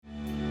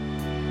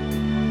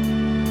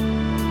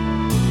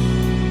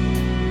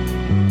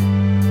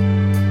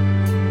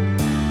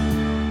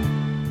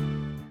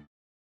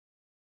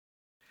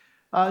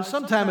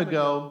Some time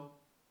ago,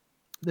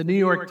 the New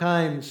York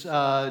Times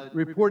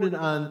reported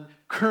on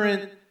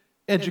current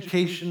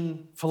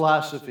education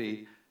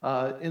philosophy.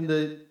 In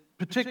the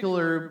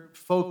particular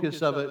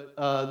focus of it,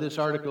 this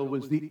article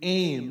was the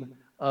aim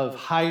of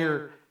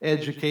higher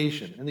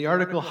education. And the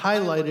article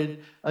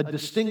highlighted a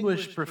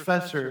distinguished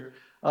professor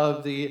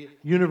of the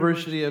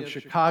University of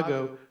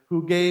Chicago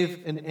who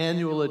gave an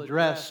annual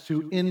address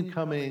to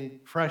incoming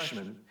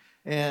freshmen.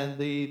 And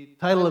the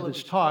title of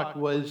his talk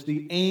was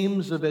The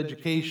Aims of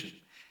Education.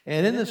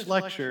 And in this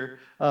lecture,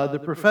 the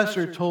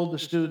professor told the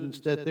students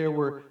that there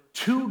were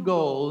two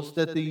goals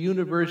that the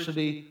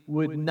university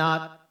would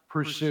not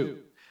pursue.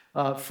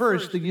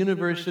 First, the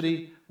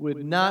university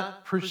would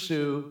not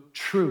pursue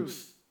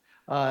truth.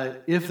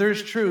 If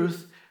there's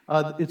truth,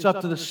 it's up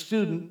to the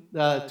student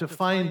to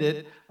find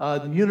it.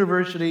 The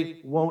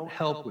university won't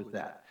help with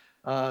that.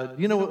 Do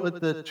you know what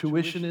the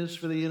tuition is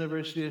for the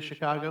University of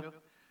Chicago?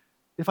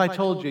 If I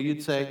told you,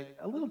 you'd say,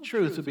 a little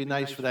truth would be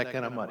nice for that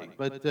kind of money.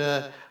 But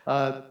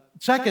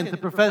second, the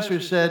professor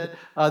said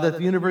that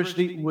the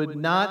university would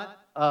not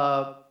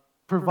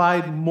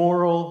provide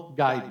moral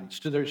guidance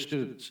to their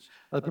students.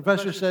 The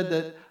professor said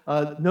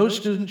that no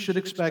student should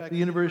expect the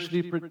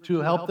university to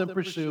help them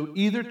pursue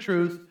either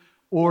truth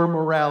or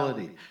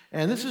morality.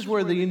 And this is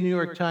where the New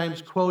York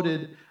Times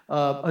quoted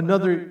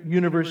another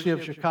University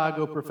of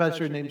Chicago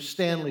professor named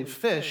Stanley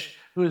Fish,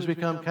 who has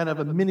become kind of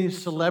a mini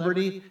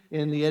celebrity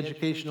in the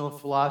educational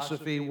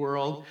philosophy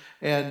world.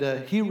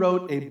 And he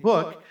wrote a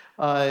book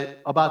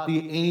about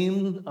the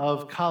aim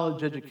of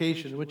college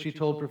education, in which he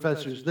told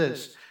professors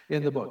this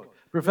in the book.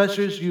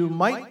 Professors, you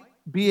might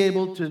be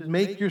able to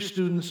make your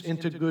students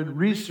into good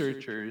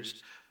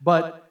researchers,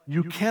 but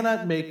you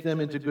cannot make them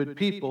into good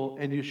people,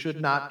 and you should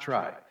not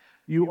try.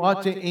 You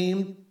ought to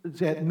aim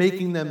at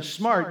making them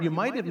smart. You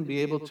might even be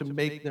able to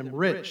make them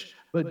rich,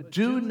 but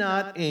do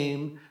not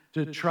aim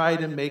to try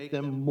to make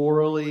them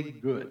morally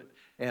good.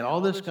 And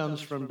all this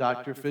comes from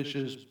Dr.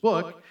 Fish's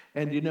book.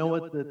 And you know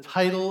what the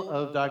title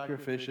of Dr.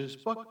 Fish's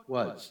book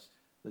was?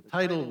 The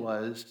title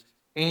was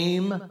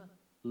Aim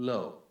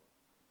Low.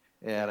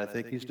 And I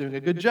think he's doing a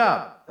good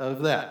job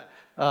of that.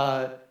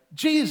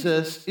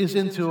 Jesus is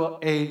into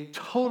a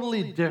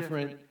totally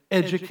different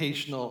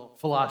educational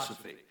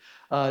philosophy.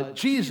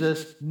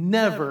 Jesus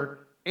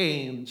never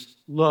aims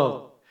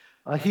low.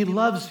 He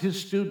loves his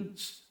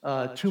students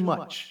too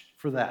much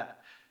for that.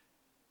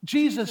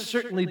 Jesus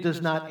certainly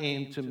does not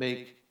aim to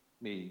make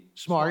me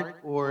smart,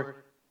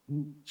 or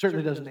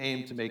certainly doesn't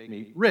aim to make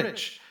me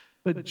rich.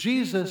 But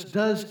Jesus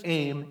does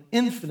aim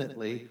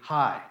infinitely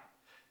high.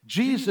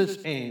 Jesus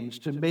aims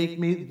to make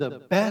me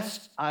the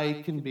best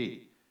I can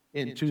be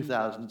in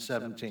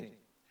 2017.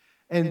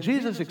 And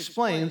Jesus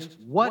explains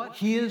what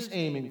he is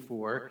aiming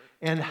for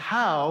and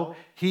how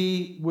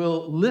he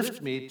will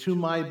lift me to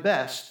my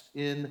best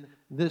in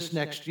this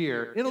next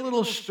year in a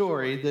little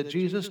story that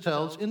Jesus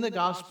tells in the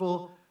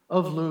Gospel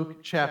of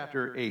Luke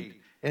chapter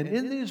 8. And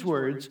in these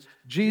words,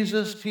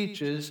 Jesus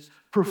teaches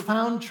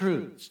profound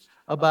truths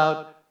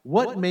about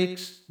what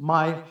makes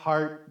my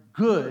heart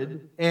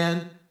good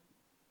and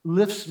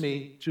lifts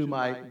me to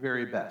my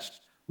very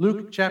best.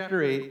 Luke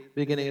chapter 8,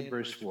 beginning at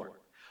verse 4.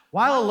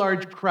 While a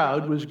large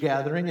crowd was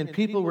gathering and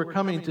people were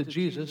coming to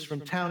Jesus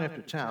from town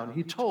after town,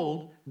 he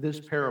told this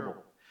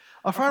parable.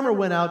 A farmer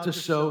went out to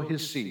sow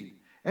his seed.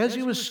 As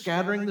he was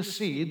scattering the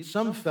seed,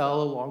 some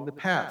fell along the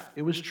path.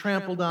 It was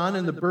trampled on,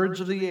 and the birds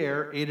of the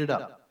air ate it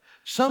up.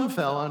 Some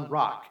fell on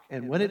rock,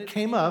 and when it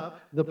came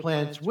up, the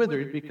plants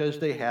withered because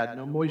they had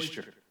no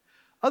moisture.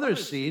 Other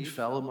seed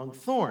fell among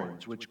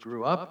thorns, which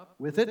grew up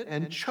with it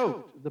and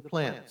choked the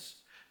plants.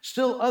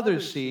 Still other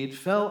seed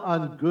fell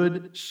on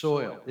good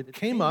soil. It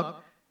came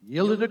up,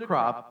 yielded a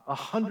crop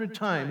 100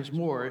 times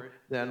more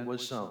than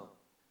was sown.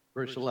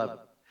 Verse 11.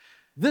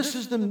 This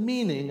is the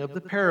meaning of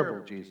the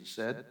parable, Jesus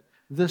said.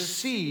 The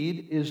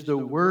seed is the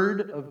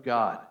word of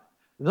God.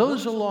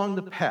 Those along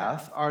the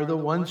path are the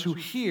ones who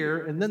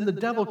hear, and then the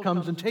devil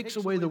comes and takes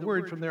away the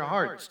word from their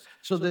hearts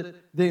so that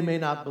they may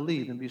not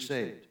believe and be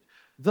saved.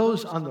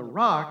 Those on the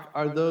rock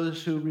are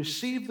those who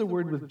receive the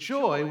word with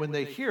joy when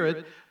they hear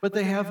it, but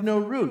they have no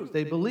root.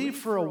 They believe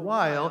for a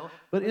while,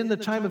 but in the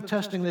time of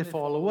testing they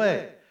fall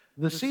away.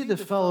 The seed that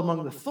fell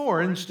among the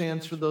thorns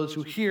stands for those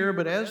who hear,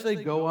 but as they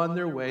go on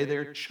their way, they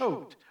are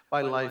choked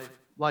by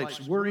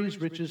life's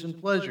worries, riches, and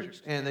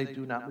pleasures, and they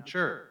do not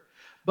mature.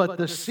 But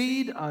the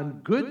seed on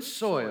good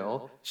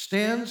soil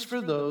stands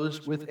for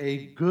those with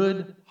a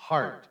good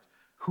heart,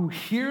 who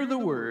hear the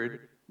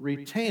word,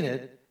 retain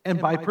it, and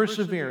by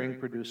persevering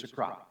produce a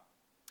crop.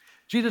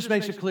 Jesus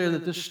makes it clear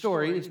that this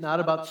story is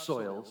not about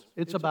soils,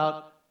 it's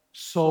about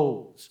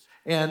souls,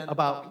 and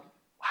about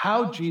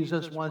how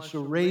Jesus wants to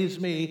raise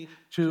me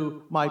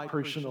to my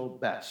personal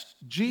best.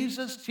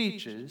 Jesus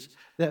teaches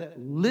that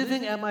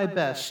living at my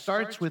best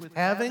starts with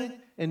having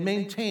and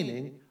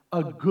maintaining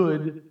a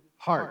good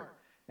heart.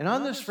 And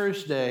on this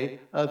first day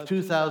of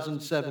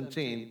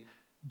 2017,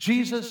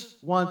 Jesus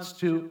wants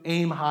to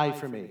aim high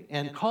for me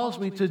and calls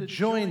me to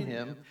join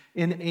him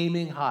in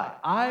aiming high.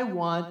 I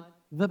want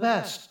the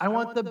best. I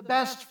want the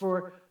best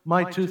for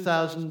my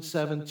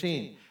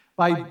 2017.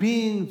 by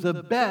being the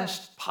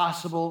best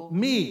possible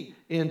me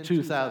in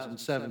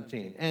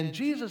 2017. And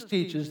Jesus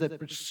teaches that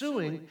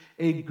pursuing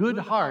a good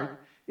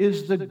heart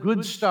is the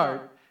good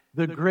start,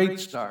 the great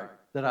start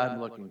that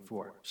I'm looking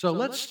for. So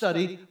let's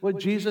study what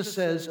Jesus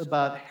says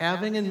about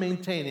having and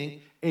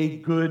maintaining a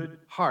good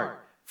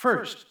heart.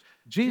 First,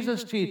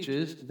 Jesus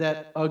teaches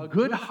that a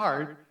good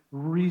heart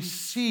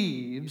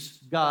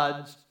receives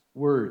God's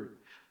word.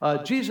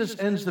 Jesus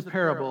ends the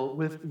parable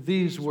with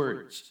these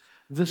words: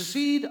 "The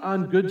seed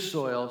on good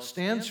soil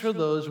stands for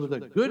those with a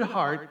good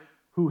heart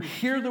who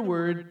hear the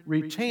word,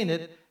 retain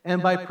it,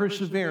 and by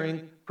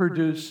persevering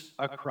produce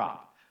a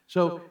crop."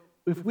 So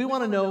if we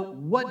want to know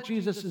what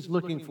Jesus is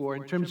looking for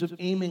in terms of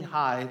aiming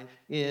high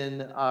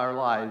in our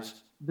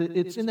lives,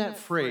 it's in that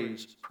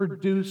phrase,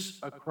 produce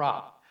a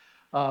crop.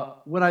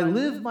 When I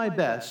live my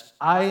best,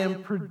 I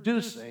am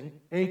producing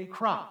a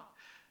crop.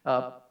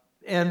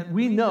 And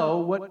we know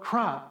what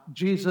crop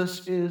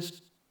Jesus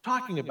is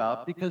talking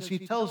about because he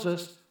tells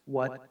us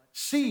what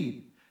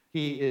seed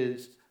he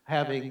is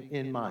having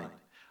in mind.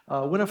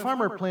 When a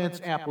farmer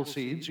plants apple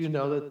seeds, you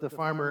know that the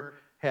farmer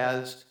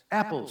has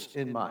apples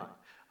in mind.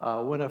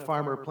 When a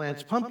farmer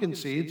plants pumpkin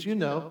seeds, you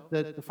know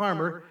that the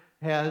farmer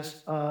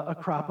has a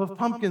crop of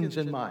pumpkins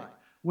in mind.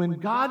 When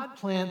God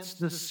plants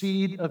the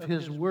seed of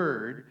his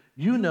word,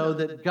 you know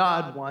that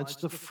God wants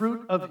the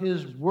fruit of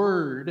his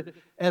word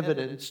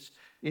evidenced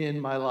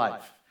in my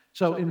life.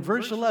 So in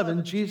verse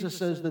 11, Jesus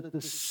says that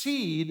the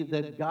seed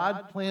that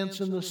God plants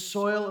in the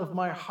soil of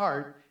my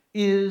heart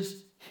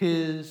is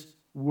his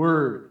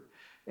word.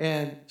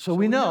 And so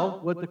we know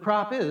what the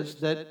crop is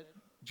that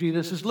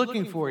Jesus is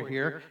looking for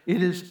here.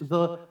 It is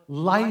the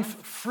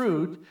life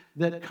fruit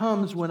that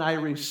comes when I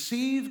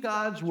receive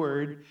God's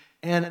word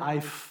and I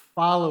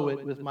follow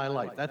it with my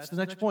life. That's the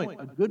next point.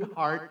 A good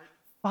heart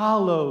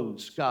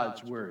follows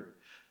God's word.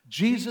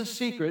 Jesus'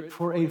 secret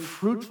for a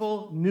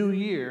fruitful new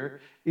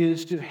year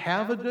is to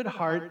have a good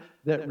heart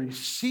that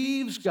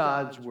receives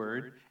God's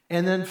word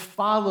and then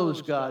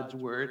follows God's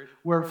word,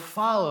 where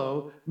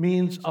follow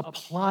means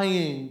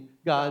applying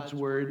God's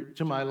word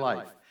to my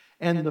life.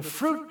 And the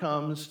fruit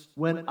comes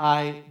when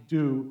I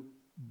do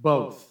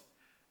both.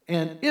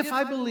 And if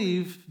I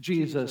believe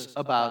Jesus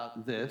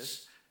about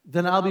this,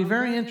 then I'll be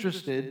very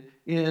interested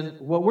in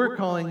what we're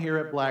calling here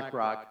at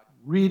BlackRock,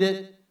 read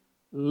it,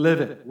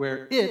 live it,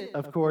 where it,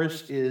 of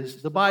course,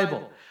 is the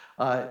Bible.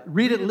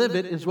 Read it, live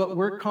it is what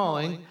we're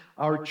calling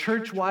our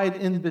church-wide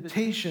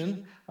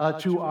invitation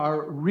to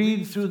our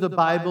read through the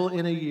Bible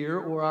in a year,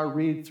 or our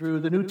read through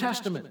the New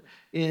Testament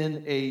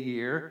in a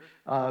year.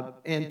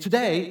 And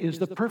today is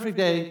the perfect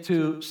day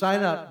to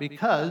sign up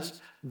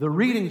because the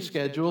reading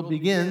schedule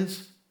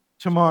begins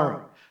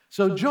tomorrow.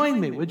 So join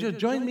me, would you?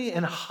 Join me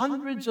and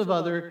hundreds of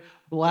other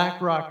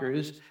Black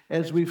Rockers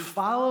as we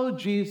follow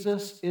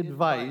Jesus'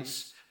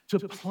 advice to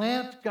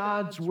plant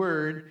God's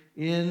word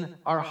in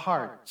our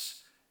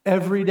hearts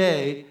every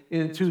day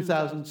in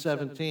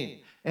 2017.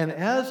 And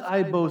as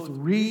I both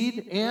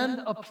read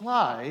and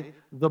apply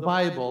the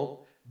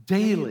Bible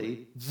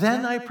daily,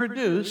 then I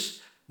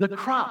produce the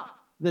crop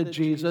that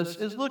Jesus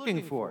is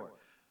looking for.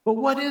 But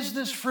what is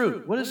this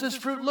fruit? What does this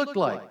fruit look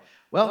like?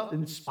 Well,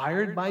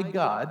 inspired by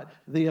God,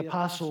 the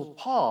Apostle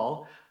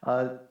Paul,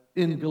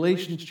 in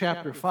Galatians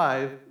chapter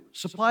 5,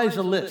 supplies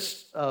a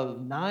list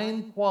of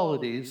 9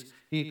 qualities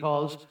he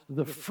calls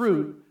the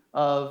fruit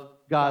of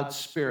God's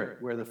Spirit,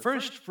 where the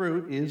first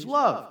fruit is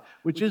love,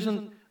 which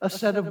isn't a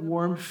set of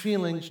warm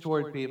feelings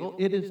toward people.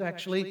 It is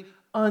actually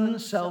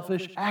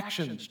unselfish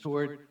actions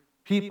toward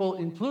people,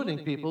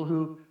 including people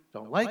who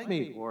don't like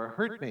me or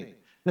hurt me.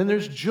 Then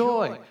there's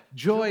joy.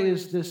 Joy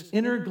is this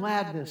inner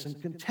gladness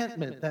and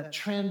contentment that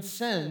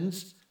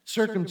transcends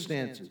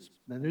circumstances.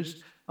 Then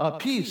there's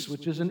peace,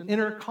 which is an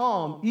inner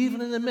calm,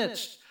 even in the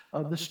midst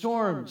of the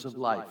storms of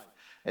life.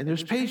 And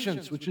there's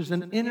patience, which is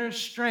an inner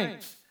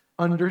strength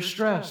under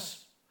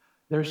stress.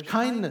 There's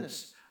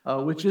kindness,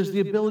 which is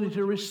the ability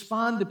to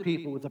respond to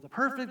people with a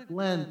perfect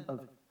blend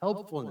of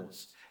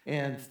helpfulness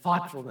and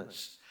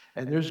thoughtfulness.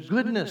 And there's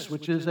goodness,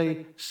 which is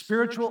a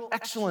spiritual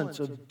excellence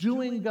of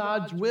doing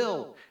God's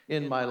will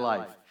in my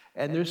life.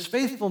 And there's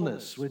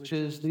faithfulness, which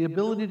is the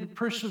ability to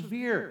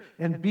persevere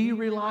and be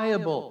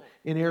reliable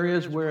in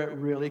areas where it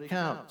really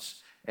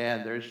counts.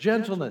 And there's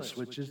gentleness,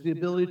 which is the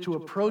ability to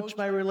approach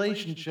my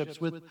relationships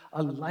with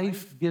a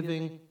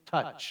life-giving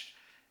touch.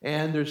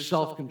 And there's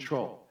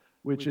self-control,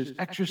 which is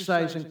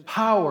exercising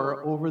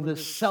power over the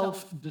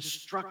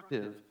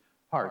self-destructive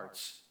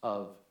parts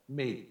of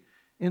me.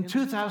 In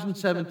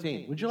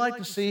 2017, would you like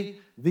to see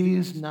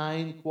these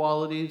 9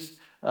 qualities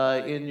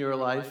in your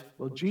life?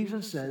 Well,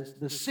 Jesus says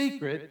the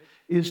secret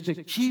is to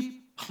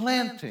keep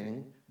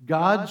planting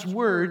God's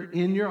word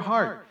in your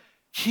heart.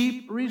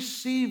 Keep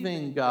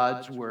receiving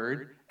God's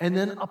word and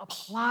then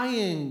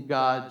applying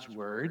God's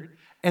word,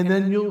 and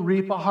then you'll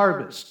reap a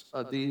harvest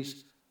of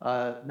these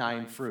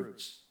 9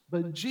 fruits.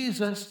 But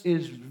Jesus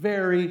is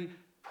very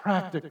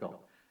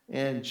practical,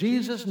 and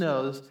Jesus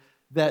knows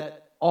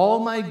that all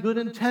my good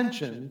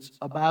intentions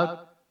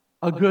about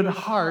a good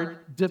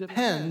heart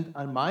depend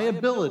on my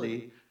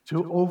ability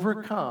to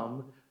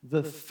overcome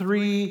the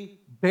three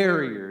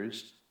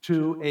barriers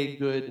to a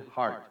good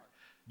heart.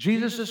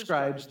 Jesus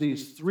describes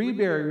these three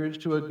barriers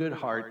to a good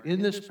heart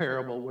in this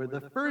parable, where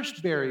the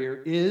first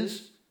barrier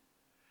is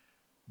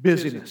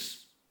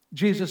busyness.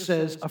 Jesus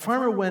says, a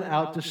farmer went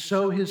out to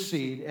sow his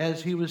seed.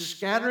 As he was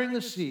scattering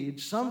the seed,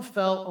 some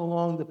fell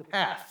along the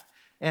path,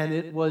 and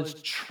it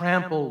was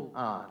trampled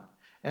on,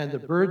 and the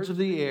birds of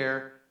the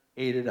air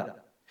ate it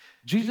up.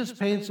 Jesus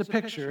paints a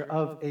picture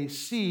of a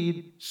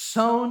seed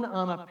sown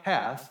on a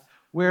path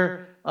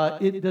where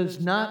it does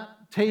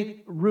not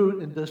take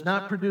root and does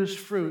not produce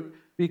fruit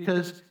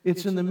because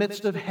it's in the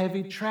midst of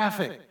heavy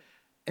traffic.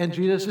 And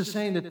Jesus is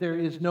saying that there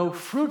is no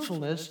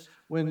fruitfulness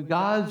when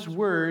God's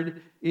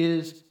word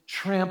is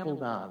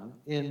trampled on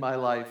in my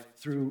life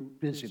through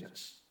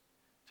busyness.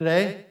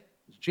 Today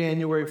is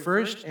January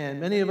 1st, and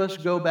many of us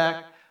go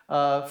back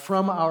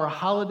from our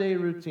holiday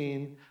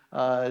routine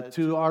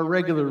to our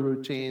regular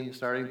routine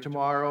starting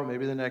tomorrow,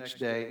 maybe the next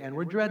day, and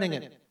we're dreading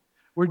it.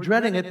 We're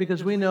dreading it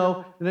because we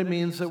know that it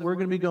means that we're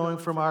going to be going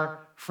from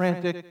our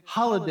frantic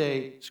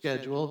holiday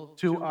schedule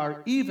to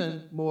our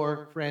even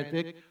more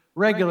frantic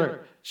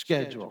regular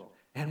schedule.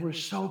 And we're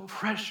so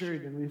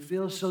pressured and we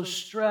feel so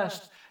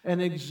stressed and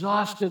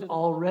exhausted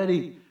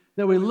already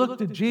that we look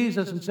to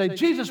Jesus and say,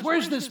 Jesus,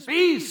 where's this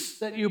peace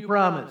that you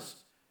promised?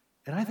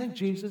 And I think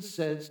Jesus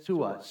says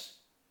to us,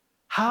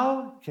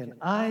 how can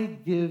I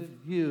give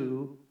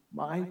you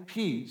my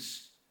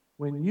peace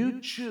when you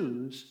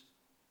choose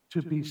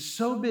to be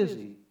so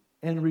busy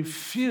and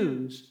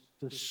refuse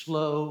to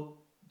slow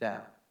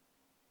down?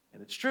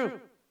 And it's true.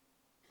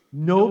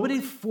 Nobody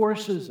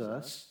forces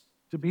us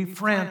to be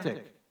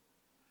frantic.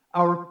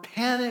 Our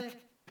panic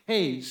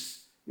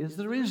pace is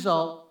the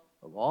result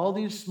of all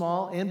these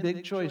small and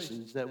big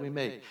choices that we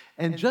make.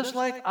 And just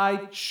like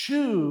I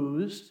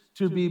choose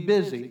to be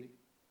busy,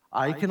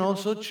 I can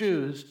also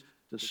choose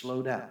to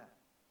slow down.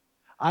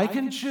 I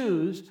can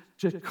choose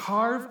to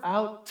carve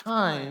out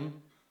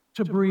time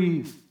to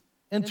breathe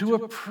and to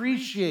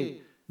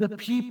appreciate the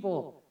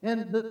people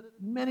and the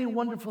many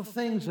wonderful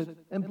things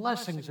and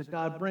blessings that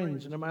God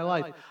brings into my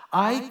life.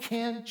 I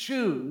can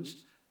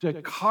choose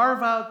to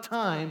carve out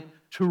time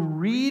to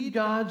read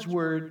God's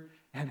word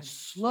and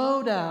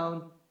slow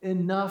down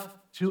enough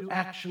to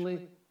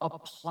actually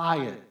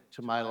apply it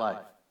to my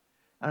life.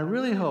 I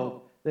really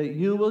hope that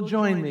you will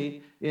join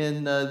me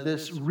in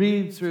this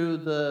read through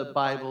the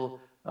Bible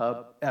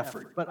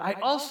effort. But I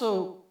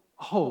also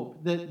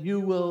hope that you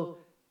will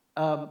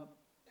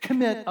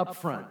commit up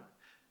front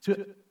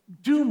to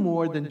do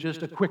more than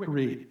just a quick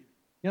read.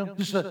 You know,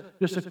 just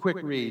a quick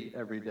read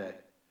every day.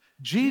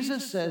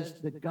 Jesus says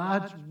that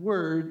God's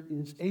word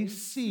is a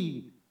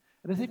seed.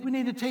 And I think we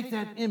need to take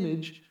that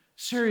image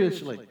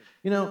seriously.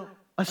 You know,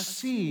 a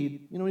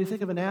seed, when you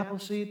think of an apple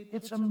seed,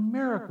 it's a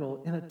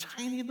miracle in a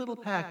tiny little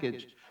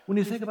package. When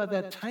you think about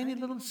that tiny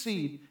little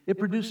seed, it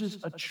produces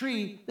a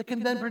tree that can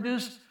then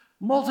produce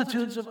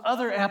multitudes of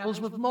other apples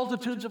with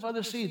multitudes of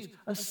other seeds.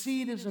 A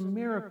seed is a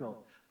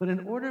miracle. But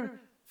in order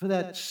for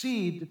that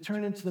seed to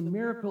turn into the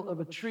miracle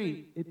of a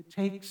tree, it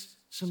takes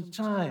some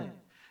time.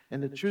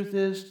 And the truth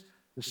is,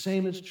 the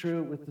same is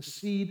true with the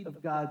seed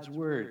of God's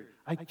word.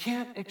 I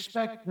can't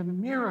expect the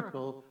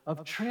miracle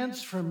of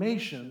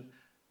transformation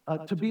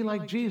to be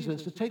like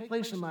Jesus, to take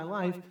place in my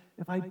life,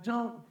 if I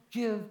don't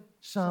give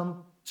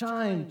some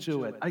time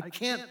to it. I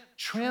can't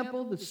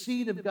trample the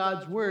seed of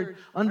God's word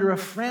under a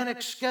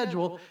frantic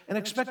schedule and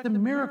expect the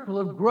miracle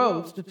of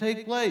growth to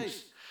take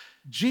place.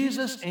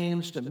 Jesus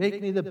aims to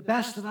make me the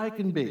best that I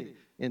can be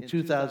in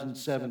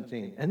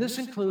 2017. And this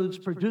includes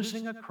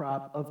producing a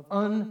crop of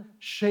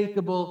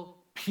unshakable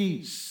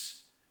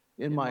peace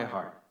in my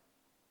heart.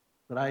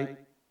 But I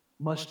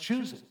must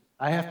choose it.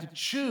 I have to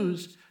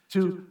choose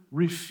to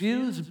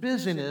refuse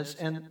busyness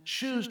and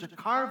choose to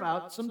carve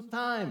out some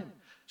time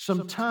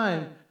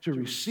to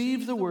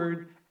receive the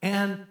word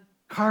and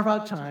carve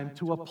out time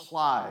to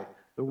apply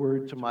the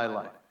word to my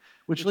life.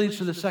 Which leads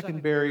to the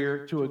second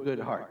barrier to a good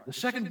heart. The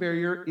second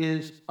barrier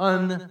is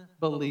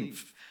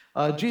unbelief.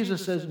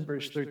 Jesus says in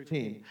verse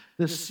 13,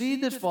 the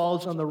seed that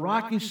falls on the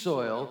rocky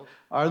soil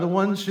are the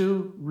ones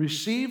who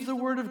receive the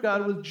word of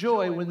God with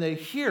joy when they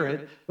hear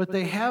it, but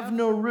they have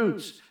no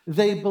roots.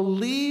 They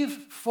believe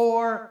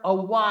for a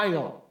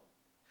while,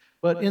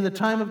 but in the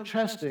time of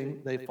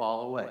testing, they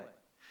fall away.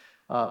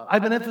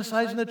 I've been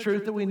emphasizing the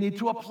truth that we need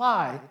to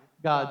apply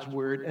God's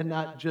word and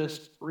not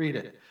just read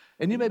it.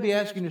 And you may be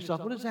asking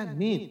yourself, what does that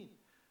mean?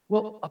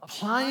 Well,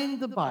 applying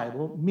the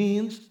Bible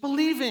means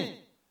believing.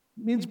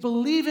 It means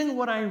believing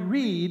what I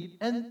read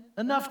and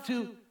enough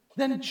to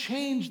then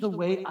change the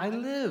way I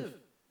live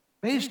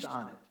based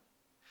on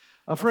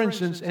it. For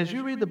instance, as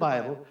you read the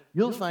Bible,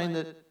 you'll find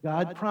that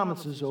God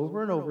promises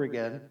over and over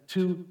again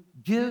to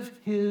give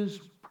his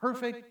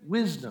perfect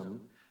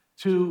wisdom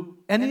to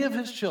any of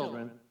his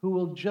children who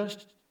will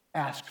just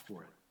ask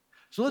for it.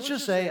 So let's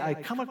just say I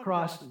come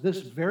across this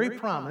very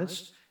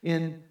promise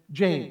in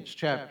James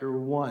chapter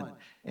 1.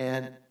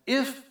 And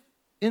if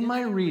in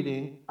my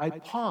reading I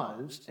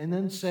pause and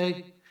then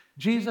say,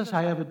 Jesus,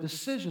 I have a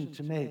decision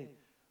to make.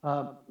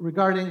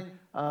 regarding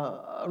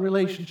a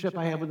relationship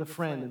I have with a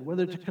friend and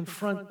whether to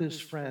confront this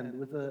friend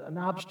with an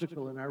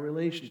obstacle in our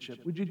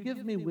relationship. Would you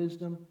give me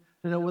wisdom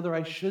to know whether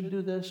I should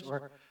do this,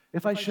 or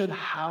if I should,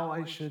 how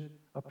I should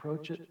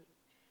approach it?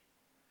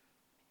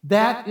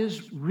 That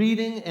is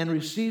reading and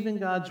receiving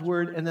God's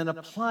word and then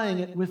applying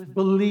it with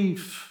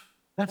belief.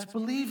 That's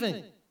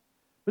believing.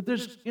 But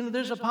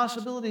there's a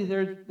possibility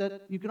there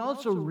that you can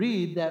also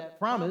read that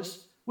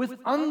promise with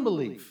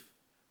unbelief,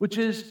 which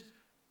is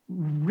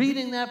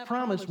reading that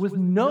promise with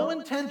no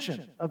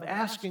intention of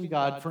asking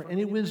God for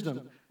any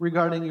wisdom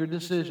regarding your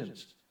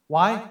decisions.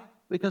 Why?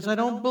 Because I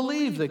don't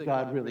believe that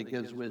God really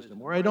gives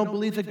wisdom, or I don't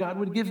believe that God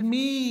would give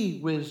me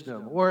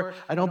wisdom, or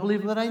I don't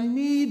believe that I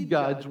need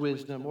God's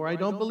wisdom, or I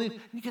don't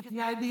believe, you get the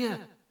idea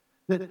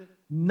that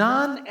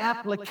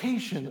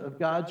non-application of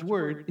God's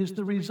word is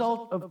the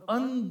result of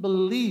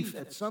unbelief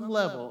at some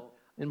level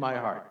in my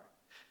heart.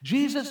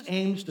 Jesus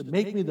aims to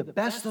make me the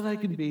best that I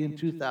can be in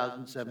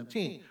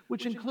 2017,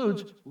 which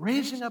includes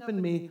raising up in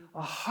me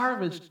a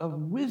harvest of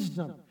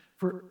wisdom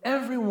for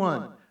every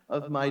one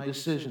of my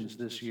decisions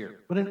this year.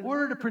 But in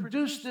order to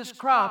produce this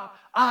crop,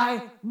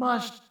 I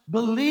must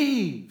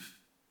believe.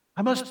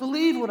 I must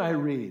believe what I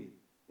read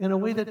in a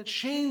way that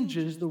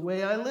changes the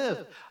way I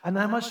live. And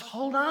I must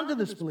hold on to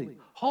this belief,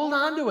 hold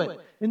on to it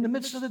in the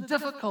midst of the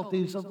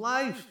difficulties of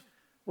life,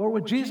 or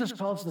what Jesus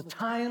calls the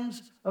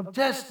times of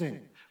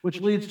testing,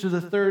 which leads to the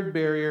third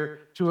barrier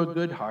to a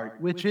good heart,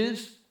 which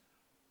is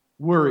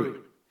worry.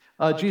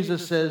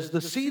 Jesus says,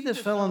 the seed that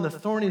fell on the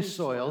thorny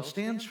soil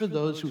stands for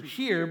those who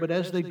hear, but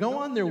as they go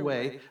on their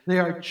way, they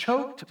are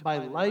choked by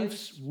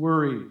life's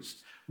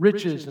worries,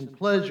 riches, and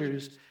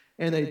pleasures,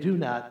 and they do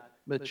not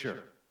mature.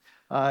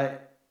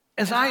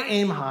 As I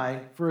aim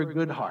high for a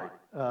good heart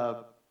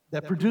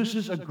that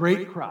produces a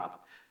great crop,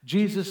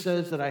 Jesus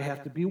says that I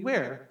have to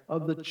beware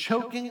of the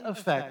choking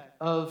effect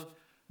of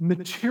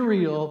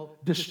material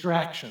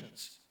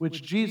distractions,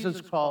 which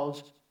Jesus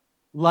calls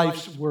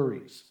life's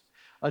worries.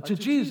 To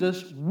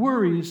Jesus,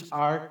 worries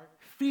are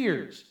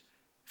fears.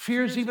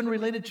 Fears even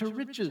related to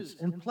riches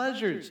and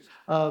pleasures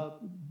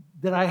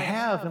that I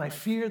have and I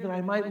fear that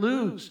I might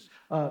lose.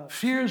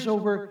 Fears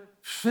over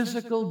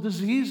physical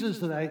diseases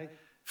that I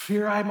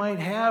fear I might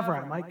have or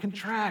I might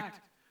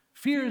contract.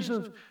 Fears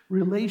of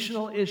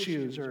relational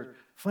issues or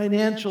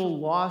financial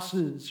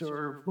losses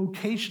or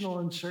vocational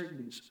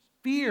uncertainties.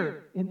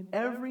 Fear in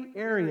every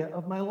area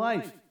of my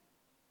life.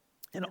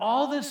 And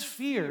all this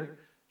fear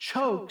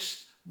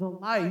chokes the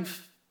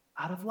life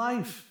out of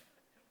life.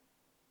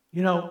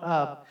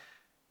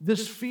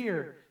 This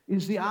fear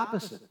is the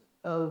opposite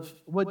of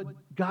what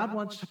God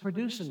wants to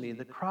produce in me,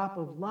 the crop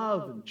of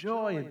love and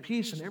joy and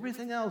peace and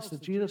everything else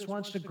that Jesus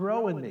wants to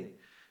grow in me.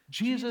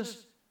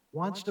 Jesus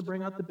wants to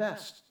bring out the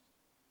best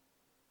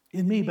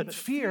in me, but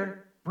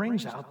fear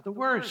brings out the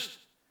worst.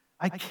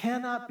 I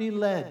cannot be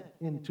led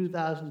in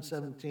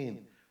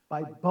 2017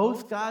 by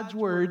both God's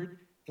word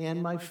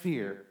and my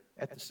fear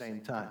at the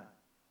same time.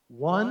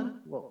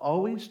 One will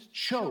always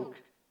choke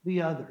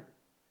the other.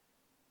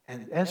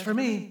 And as for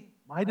me,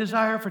 my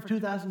desire for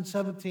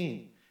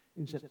 2017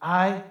 is that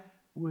I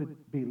would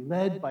be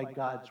led by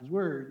God's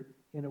word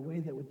in a way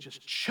that would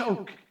just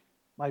choke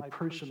my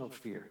personal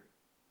fear.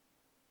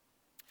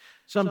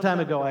 Some time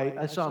ago,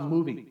 I saw a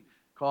movie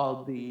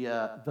called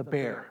The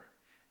Bear.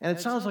 And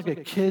it sounds like a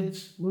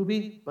kid's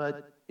movie,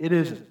 but it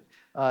isn't.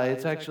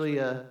 It's actually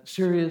a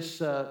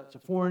serious, it's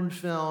a foreign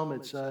film.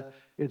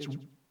 It's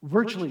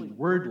virtually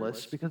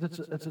wordless because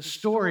it's a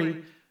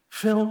story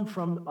filmed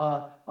from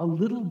a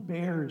little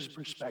bear's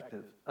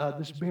perspective.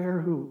 This bear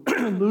who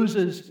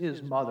loses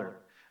his mother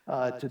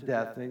to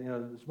death.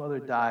 And, his mother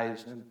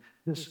dies, and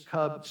this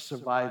cub's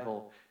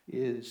survival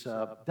is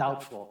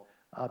doubtful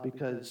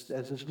because,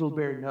 as this little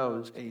bear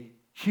knows, a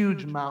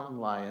huge mountain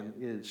lion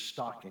is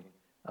stalking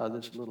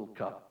this little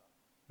cub.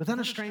 But then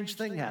a strange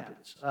thing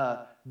happens.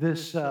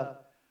 This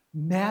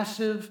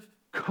massive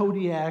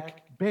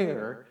Kodiak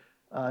bear,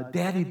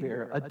 daddy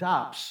bear,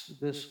 adopts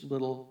this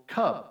little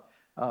cub.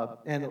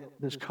 And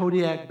this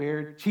Kodiak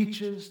bear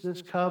teaches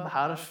this cub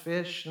how to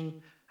fish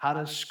and how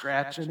to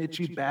scratch an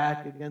itchy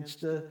back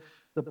against the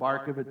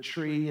bark of a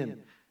tree.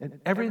 And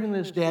everything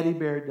this daddy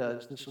bear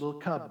does, this little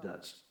cub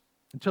does.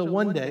 Until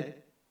one day,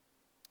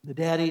 the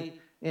daddy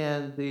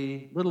and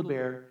the little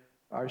bear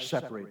are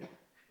separated.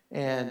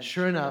 And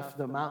sure enough,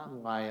 the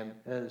mountain lion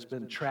has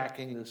been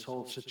tracking this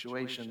whole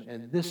situation.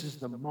 And this is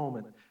the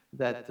moment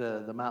that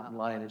the mountain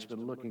lion has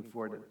been looking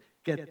for to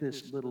get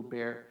this little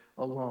bear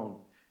alone.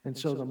 And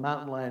so the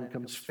mountain lion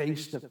comes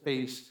face to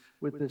face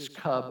with this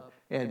cub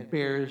and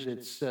bares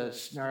its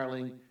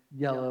snarling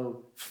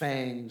yellow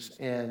fangs.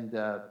 And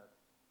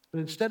but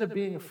instead of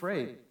being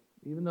afraid,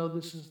 even though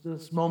this is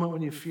this moment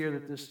when you fear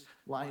that this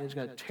lion is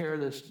going to tear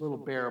this little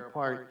bear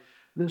apart,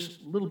 this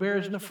little bear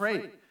isn't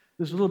afraid.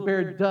 This little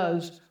bear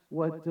does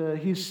what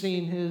he's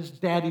seen his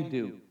daddy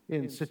do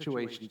in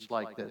situations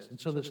like this. And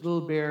so this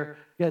little bear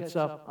gets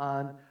up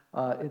on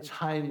its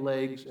hind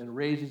legs and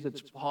raises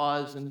its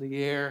paws in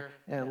the air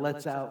and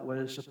lets out what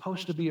is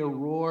supposed to be a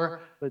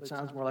roar, but it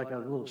sounds more like a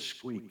little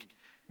squeak.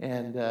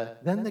 And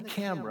then the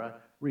camera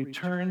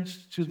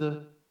returns to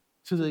the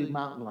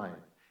mountain lion.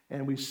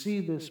 And we see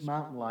this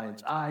mountain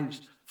lion's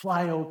eyes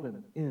fly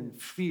open in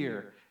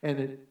fear, and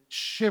it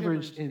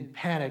shivers in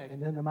panic.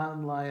 And then the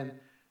mountain lion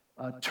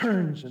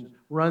turns and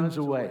runs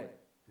away.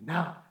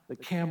 Now the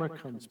camera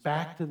comes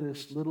back to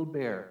this little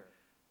bear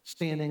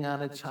standing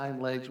on its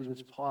hind legs with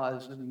its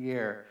paws in the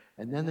air.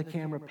 And then the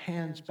camera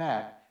pans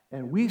back,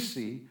 and we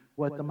see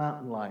what the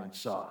mountain lion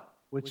saw,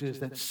 which is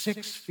that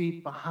 6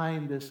 feet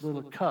behind this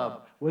little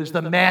cub was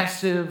the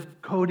massive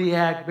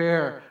Kodiak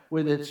bear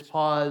with its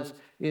paws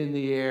in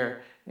the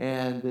air,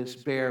 and this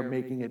bear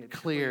making it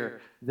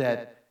clear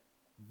that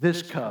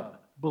this cub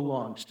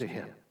belongs to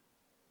him,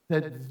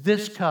 that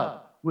this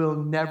cub will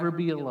never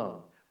be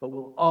alone, but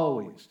will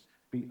always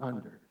be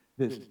under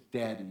this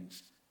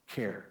daddy's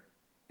care.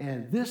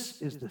 And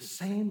this is the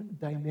same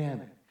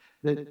dynamic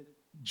that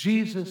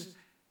Jesus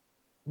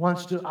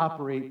wants to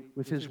operate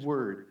with his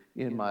word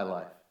in my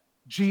life.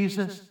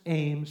 Jesus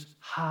aims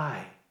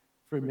high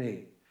for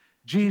me.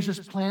 Jesus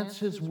plants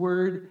his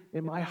word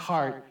in my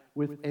heart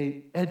with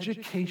an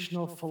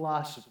educational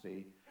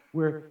philosophy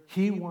where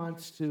he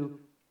wants to,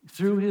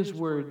 through his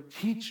word,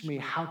 teach me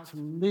how to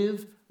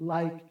live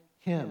like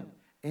him.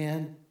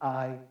 And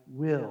I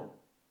will,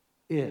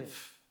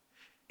 if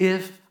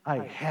I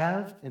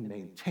have and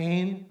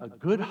maintain a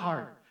good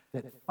heart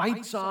that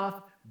fights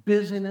off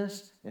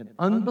busyness and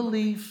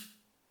unbelief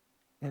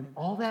and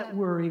all that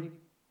worry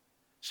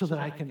so that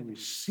I can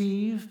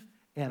receive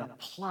and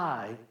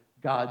apply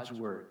God's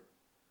word.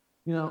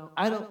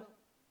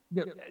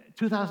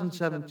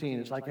 2017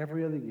 is like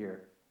every other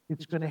year.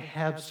 It's going to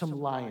have some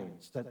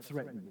lions that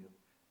threaten you.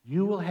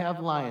 You will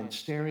have lions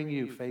staring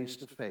you face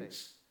to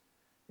face.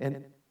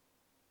 And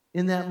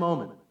in that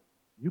moment,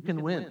 you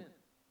can win.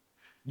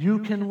 You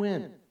can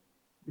win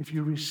if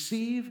you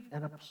receive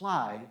and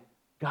apply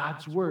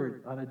God's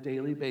word on a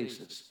daily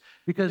basis.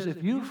 Because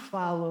if you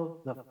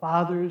follow the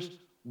Father's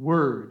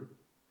word,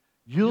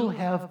 you'll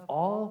have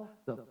all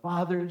the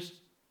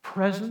Father's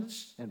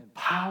presence and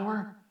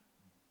power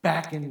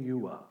backing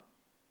you up.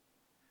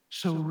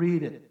 So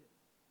read it.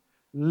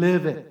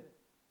 Live it.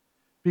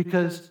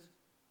 Because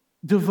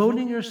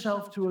devoting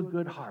yourself to a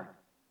good heart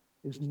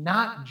is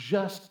not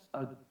just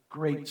a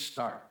great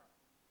start.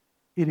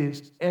 It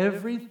is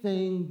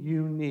everything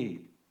you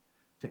need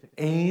to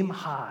aim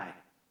high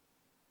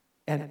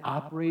and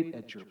operate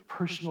at your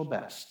personal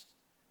best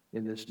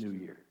in this new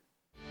year.